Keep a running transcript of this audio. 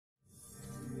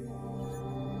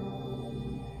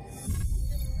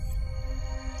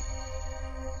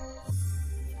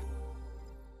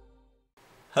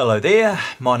Hello there,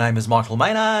 my name is Michael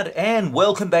Maynard and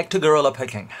welcome back to Gorilla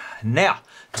Picking. Now,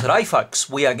 today folks,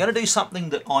 we are going to do something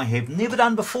that I have never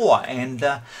done before, and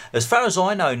as far as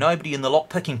I know, nobody in the lock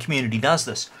picking community does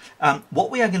this.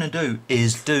 What we are going to do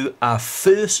is do our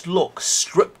first look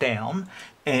strip down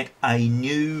at a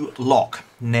new lock.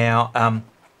 Now,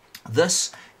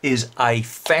 this is a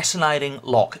fascinating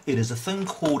lock. It is a thing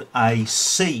called a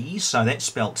C, so that's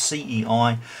spelled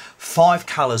C-E-I, 5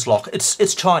 colours lock.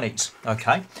 It's Chinese,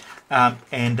 okay?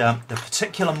 The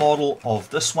particular model of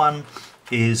this one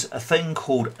is a thing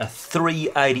called a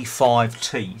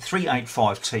 385T.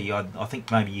 385T, I think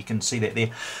maybe you can see that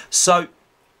there. So,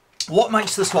 what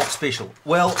makes this lock special?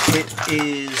 Well,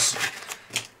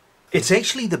 it's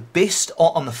actually the best,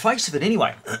 on the face of it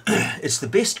anyway, it's the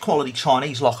best quality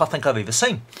Chinese lock I think I've ever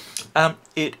seen.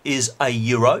 It is a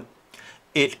Euro.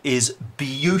 It is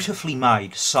beautifully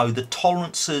made, so the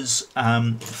tolerances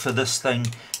for this thing,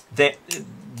 that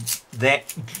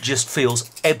just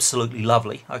feels absolutely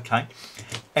lovely, okay?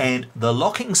 And the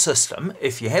locking system,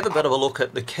 if you have a bit of a look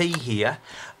at the key here,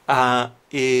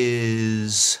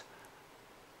 is,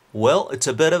 well, it's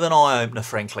a bit of an eye-opener,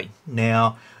 frankly.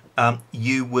 Now,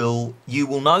 you will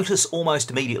notice almost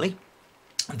immediately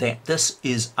that this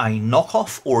is a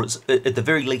knockoff, or it's at the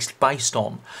very least based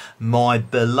on my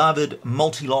beloved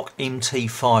Mul-T-Lock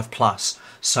MT5 Plus.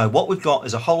 So what we've got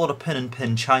is a whole lot of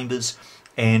pin-in-pin chambers,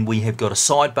 and we have got a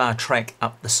sidebar track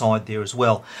up the side there as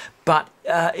well. But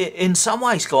in some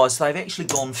ways, guys, they've actually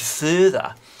gone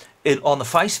further, on the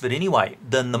face of it anyway,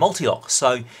 than the Mul-T-Lock.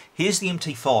 So here's the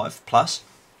MT5 Plus.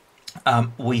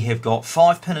 We have got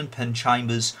 5 pin-in-pin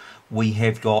chambers, we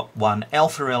have got one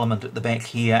alpha element at the back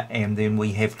here, and then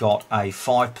we have got a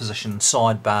 5-position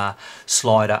sidebar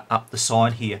slider up the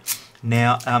side here.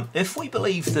 Now, if we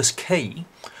believe this key,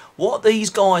 what these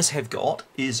guys have got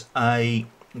is a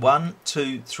 1,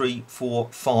 2, 3, 4,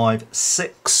 5,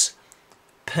 6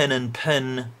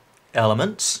 pin-in-pin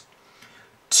elements,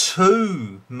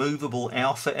 2 movable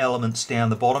alpha elements down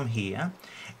the bottom here,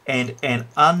 and an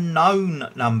unknown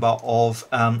number of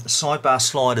sidebar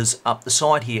sliders up the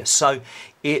side here. So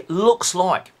it looks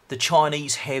like the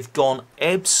Chinese have gone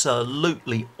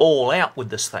absolutely all out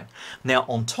with this thing. Now,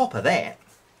 on top of that,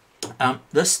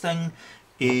 this thing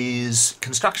is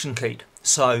construction keyed.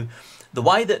 So the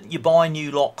way that you buy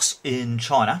new locks in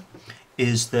China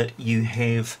is that you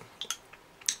have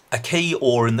a key,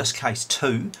 or in this case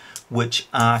 2, which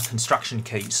are construction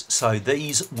keys. So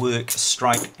these work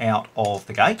straight out of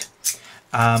the gate.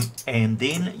 And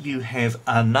then you have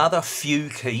another few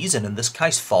keys, and in this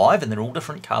case 5, and they're all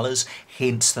different colours,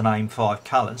 hence the name 5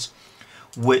 colours,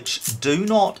 which do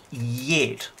not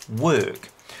yet work.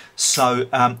 So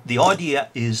the idea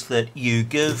is that you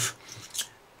give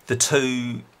the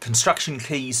 2 construction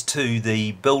keys to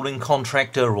the building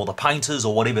contractor or the painters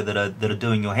or whatever that are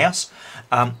doing your house.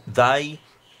 They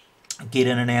get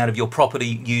in and out of your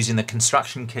property using the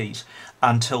construction keys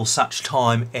until such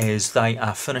time as they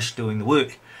are finished doing the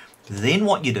work. Then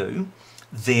what you do,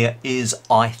 there is,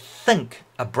 I think,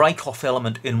 a break-off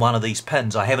element in one of these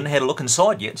pins. I haven't had a look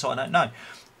inside yet, so I don't know.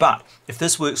 But if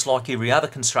this works like every other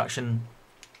construction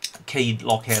keyed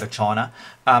lock out of China,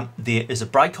 there is a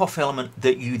break-off element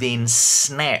that you then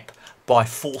snap by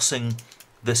forcing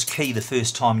this key the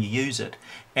first time you use it.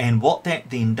 And what that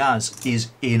then does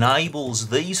is enables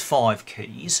these 5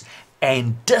 keys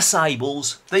and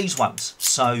disables these ones.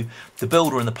 So the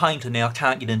builder and the painter now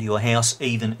can't get into your house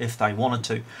even if they wanted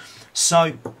to.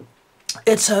 So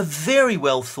it's a very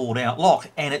well thought out lock,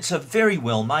 and it's a very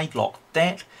well made lock.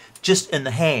 That, just in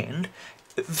the hand,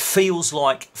 feels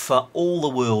like for all the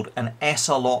world an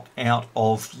Assa lock out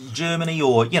of Germany,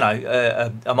 or, you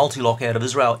know, a Mul-T-Lock out of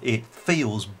Israel. It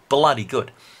feels bloody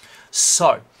good.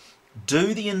 So,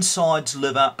 do the insides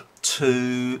live up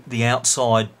to the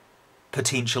outside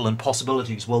potential and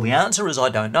possibilities? Well, the answer is I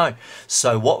don't know.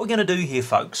 So what we're going to do here,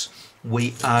 folks,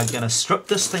 we are going to strip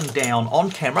this thing down on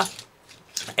camera,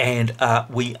 and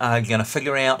we are going to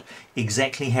figure out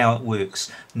exactly how it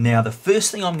works. Now, the first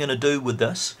thing I'm going to do with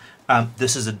this,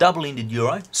 this is a double-ended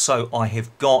Euro, so I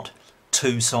have got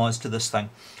 2 sides to this thing.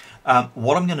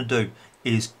 What I'm going to do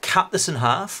is cut this in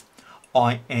half.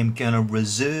 I am going to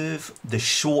reserve the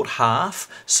short half,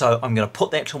 so I'm going to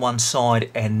put that to one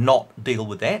side and not deal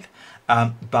with that.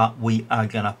 But we are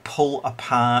going to pull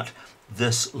apart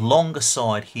this longer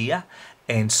side here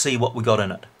and see what we got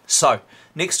in it. So,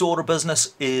 next order of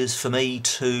business is for me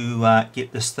to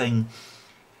get this thing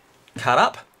cut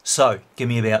up. So, give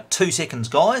me about 2 seconds,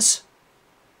 guys.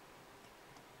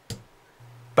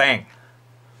 Bang.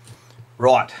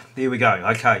 Right, there we go.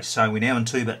 Okay, so we're now in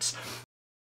 2 bits.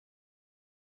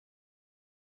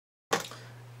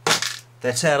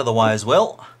 that's out of the way as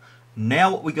well.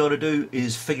 Now what we got to do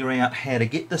is figure out how to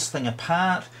get this thing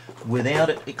apart without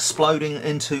it exploding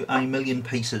into a million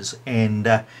pieces,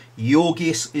 and your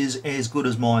guess is as good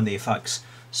as mine there, folks.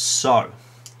 So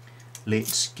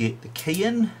let's get the key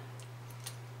in.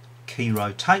 Key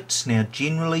rotates. Now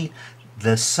generally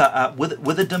this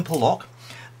with a dimple lock,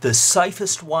 the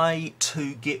safest way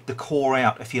to get the core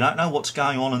out, if you don't know what's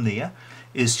going on in there,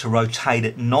 is to rotate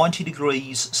it 90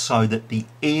 degrees so that the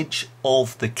edge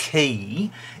of the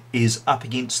key is up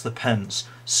against the pins.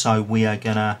 So we are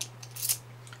going to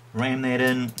ram that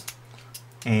in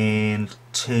and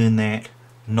turn that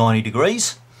 90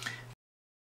 degrees.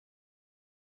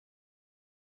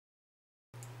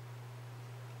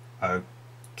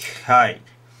 Okay,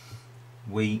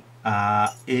 we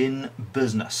are in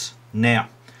business. Now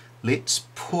let's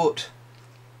put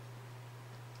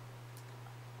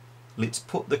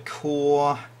the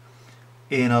core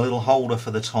in a little holder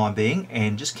for the time being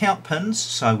and just count pins.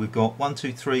 So we've got 1,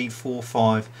 2, 3, 4,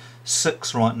 5,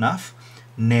 6 right enough.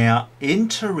 Now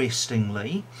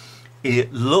interestingly,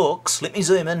 it looks, let me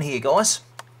zoom in here guys,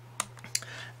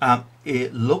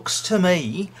 it looks to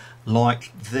me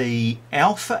like the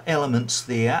alpha elements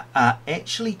there are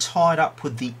actually tied up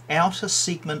with the outer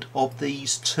segment of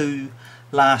these two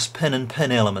last pin and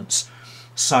pin elements.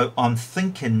 So I'm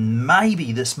thinking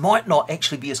maybe this might not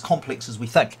actually be as complex as we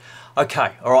think.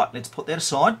 Okay, alright, let's put that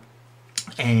aside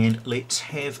and let's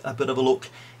have a bit of a look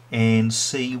and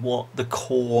see what the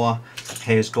core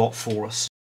has got for us.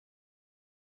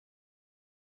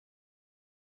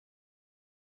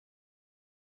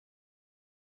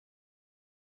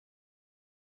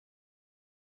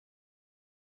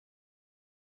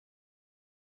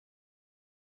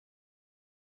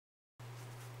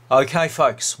 Okay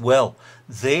folks, well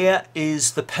there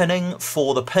is the pinning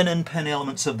for the pin and pin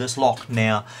elements of this lock.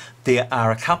 Now there are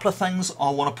a couple of things I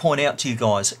want to point out to you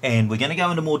guys, and we're going to go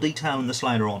into more detail in this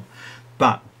later on,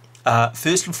 but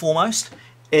first and foremost,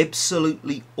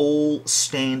 absolutely all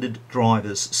standard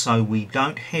drivers. So we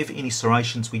don't have any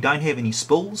serrations, we don't have any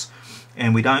spools,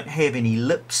 and we don't have any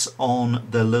lips on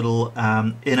the little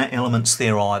inner elements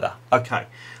there either. Okay,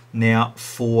 now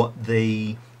for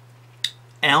the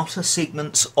outer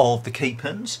segments of the key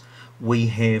pins, we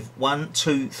have 1,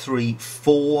 2, 3,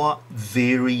 4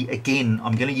 very, again,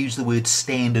 I'm going to use the word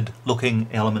standard looking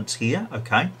elements here,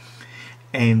 okay,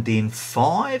 and then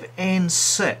 5 and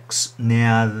 6.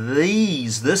 Now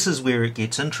this is where it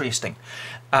gets interesting.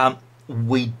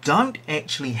 We don't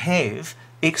actually have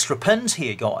extra pins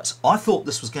here guys. I thought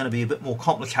this was going to be a bit more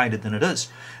complicated than it is,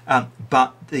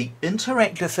 but the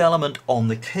interactive element on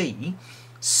the key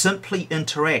simply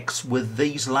interacts with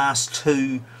these last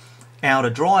two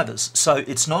outer drivers. So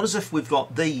it's not as if we've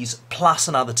got these plus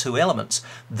another two elements.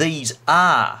 These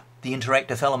are the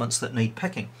interactive elements that need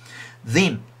picking.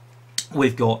 Then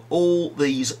we've got all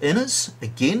these inners,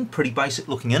 again pretty basic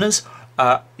looking inners,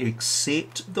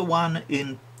 except the one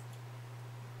in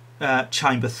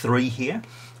chamber 3 here,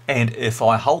 and if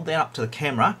I hold that up to the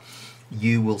camera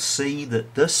you will see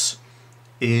that this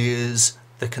is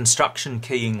the construction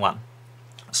keying one.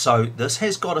 So this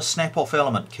has got a snap off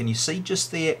element. Can you see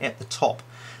just there at the top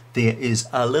there is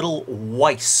a little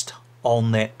waist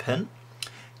on that pin,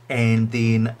 and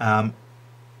then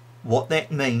what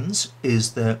that means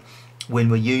is that when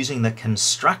we're using the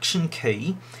construction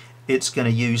key it's going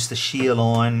to use the shear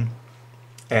line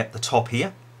at the top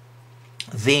here.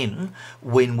 Then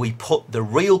when we put the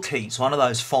real keys, one of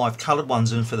those 5 coloured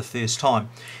ones, in for the first time,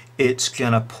 it's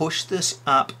going to push this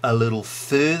up a little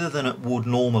further than it would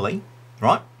normally,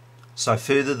 right? So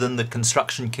further than the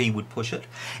construction key would push it,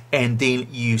 and then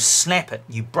you snap it,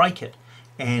 you break it,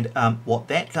 and what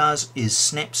that does is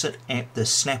snaps it at the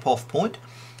snap off point.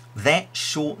 That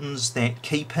shortens that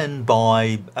key pin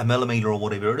by 1 millimeter or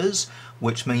whatever it is,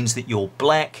 which means that your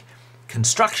black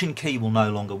construction key will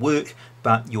no longer work,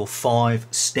 but your 5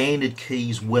 standard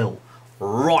keys will.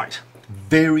 Right,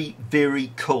 very,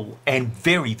 very cool, and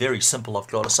very, very simple, I've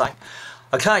got to say.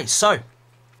 Okay, so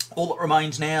all that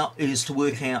remains now is to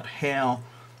work out how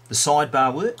the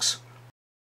sidebar works.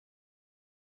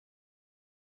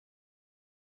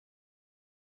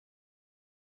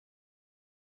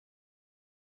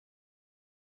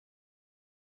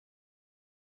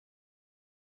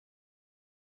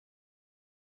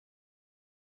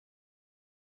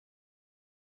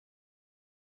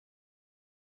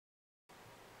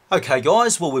 Okay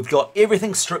guys, well we've got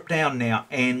everything stripped down now,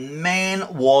 and man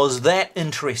was that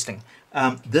interesting.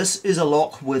 This is a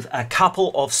lock with a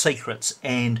couple of secrets,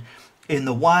 and in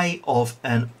the way of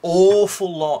an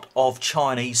awful lot of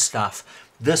Chinese stuff,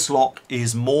 this lock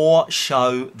is more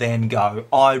show than go.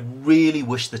 I really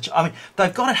wish that, I mean,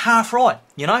 they've got it half right,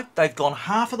 you know, they've gone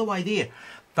half of the way there,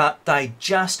 but they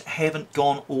just haven't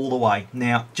gone all the way.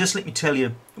 Now, just let me tell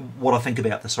you what I think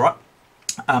about this, all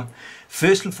right?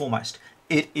 First and foremost,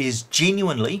 it is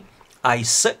genuinely a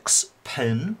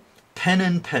 6-pin,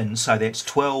 pin-in-pin, so that's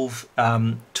 12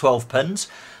 pins,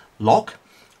 lock,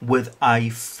 with a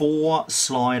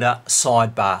 4-slider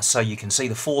sidebar. So you can see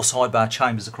the 4 sidebar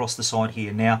chambers across the side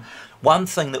here. Now, one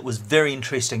thing that was very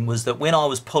interesting was that when I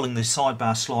was pulling the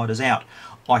sidebar sliders out,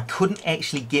 I couldn't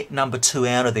actually get number 2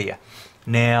 out of there.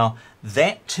 Now,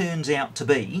 that turns out to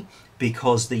be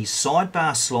because these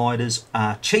sidebar sliders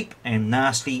are cheap and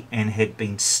nasty and had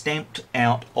been stamped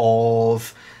out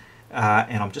of,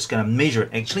 and I'm just going to measure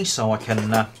it actually so I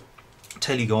can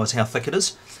tell you guys how thick it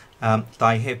is.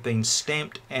 They have been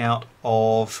stamped out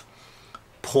of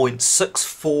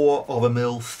 0.64 of a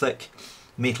mil thick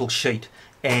metal sheet,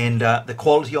 and the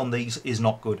quality on these is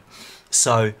not good.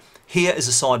 So here is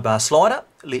a sidebar slider.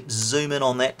 Let's zoom in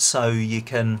on that so you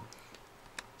can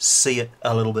see it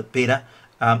a little bit better.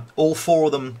 All 4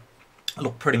 of them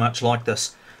look pretty much like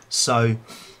this. So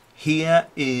here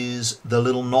is the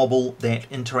little knob that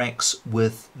interacts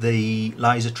with the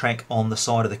laser track on the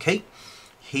side of the key.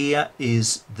 Here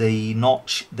is the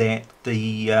notch that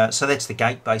so that's the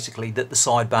gate basically that the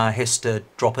sidebar has to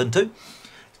drop into,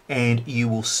 and you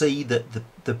will see that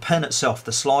the pin itself,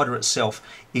 the slider itself,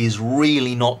 is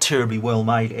really not terribly well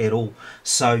made at all.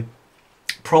 So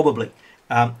probably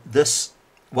this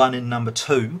one in number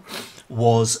 2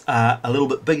 was a little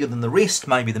bit bigger than the rest.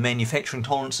 Maybe the manufacturing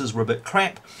tolerances were a bit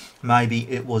crap, maybe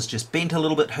it was just bent a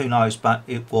little bit, who knows, but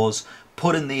it was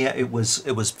put in there, it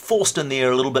was forced in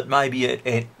there a little bit maybe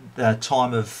at the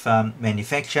time of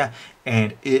manufacture,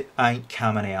 and it ain't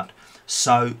coming out.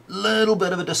 So little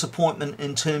bit of a disappointment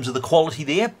in terms of the quality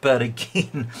there, but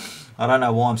again, I don't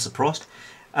know why I'm surprised.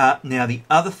 Now the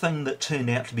other thing that turned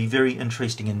out to be very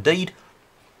interesting indeed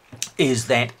is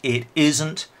that it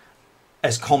isn't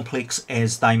as complex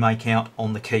as they make out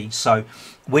on the key. So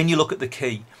when you look at the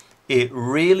key, it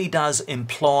really does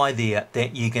imply there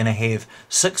that you're going to have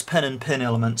 6 pin-in-pin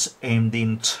elements and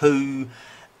then 2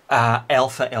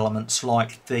 alpha elements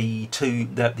like the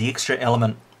extra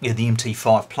element, the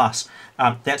MT5 Plus.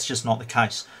 That's just not the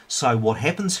case. So what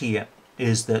happens here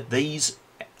is that these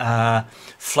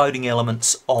floating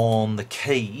elements on the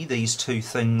key, these 2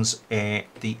 things at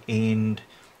the end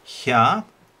here,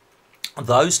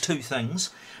 those 2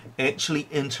 things actually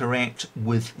interact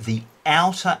with the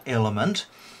outer element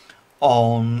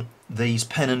on these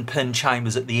pin-in-pin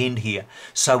chambers at the end here.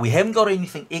 So we haven't got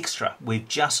anything extra, we've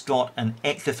just got an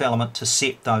active element to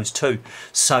set those 2.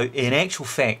 So in actual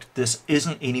fact, this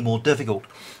isn't any more difficult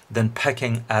than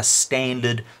picking a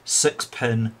standard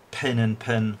 6-pin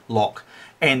pin-in-pin lock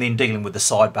and then dealing with the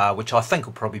sidebar, which I think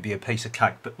will probably be a piece of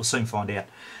cake, but we'll soon find out.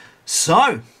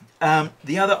 So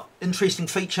the other interesting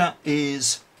feature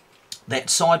is that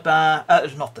sidebar,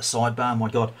 not the sidebar, my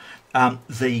god,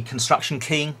 the construction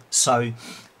keying. So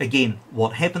again,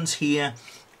 what happens here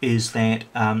is that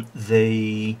well,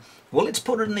 let's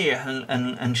put it in there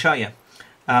and show you.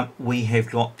 We have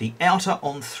got the outer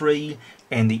on 3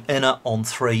 and the inner on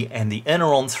 3, and the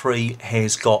inner on 3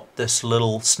 has got this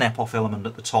little snap-off element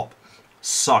at the top.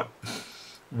 So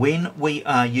when we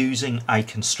are using a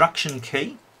construction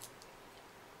key,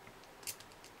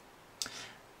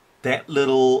 that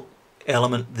little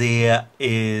element there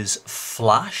is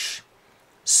flush,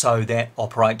 so that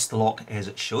operates the lock as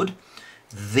it should.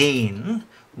 Then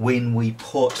when we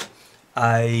put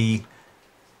a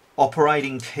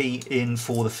operating key in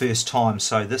for the first time,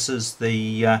 so this is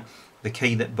the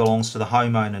key that belongs to the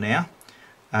homeowner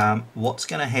now, what's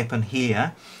going to happen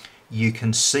here, you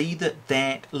can see that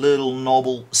that little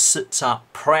knob sits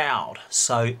up proud,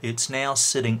 so it's now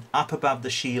sitting up above the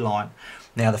shear line.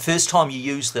 Now the first time you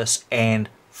use this and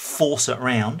force it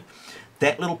round,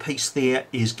 that little piece there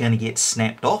is going to get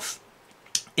snapped off.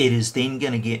 It is then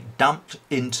going to get dumped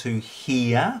into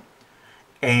here,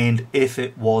 and if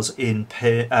it was in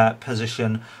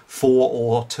position 4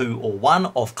 or 2 or 1,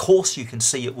 of course you can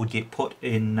see it would get put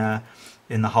in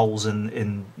the holes,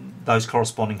 in those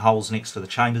corresponding holes next to the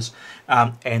chambers,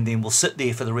 and then will sit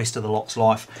there for the rest of the lock's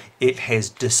life. It has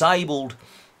disabled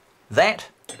that,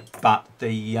 but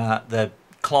the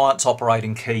client's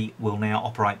operating key will now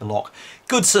operate the lock.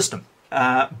 Good system,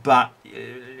 but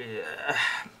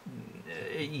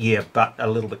yeah, but a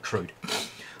little bit crude.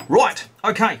 Right,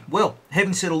 okay, well,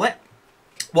 having said all that,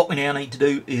 What we now need to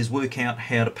do is work out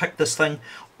how to pick this thing.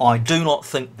 I do not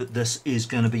think that this is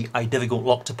going to be a difficult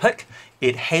lock to pick.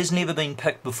 It has never been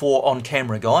picked before on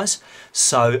camera, guys.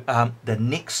 So the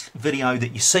next video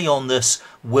that you see on this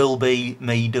will be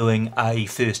me doing a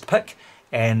first pick.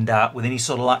 And with any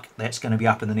sort of luck, that's going to be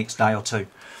up in the next day or two.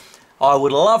 I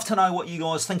would love to know what you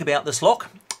guys think about this lock.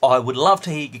 I would love to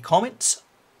hear your comments.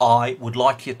 I would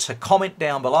like you to comment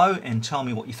down below and tell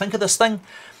me what you think of this thing.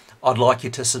 I'd like you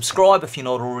to subscribe if you're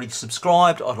not already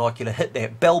subscribed. I'd like you to hit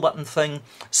that bell button thing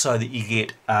so that you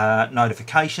get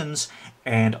notifications.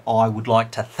 And I would like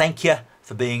to thank you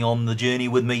for being on the journey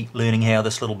with me, learning how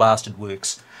this little bastard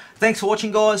works. Thanks for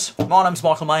watching, guys. My name's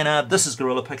Michael Maynard. This is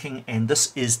Gorilla Picking, and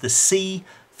this is the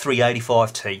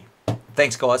C385T.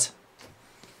 Thanks, guys.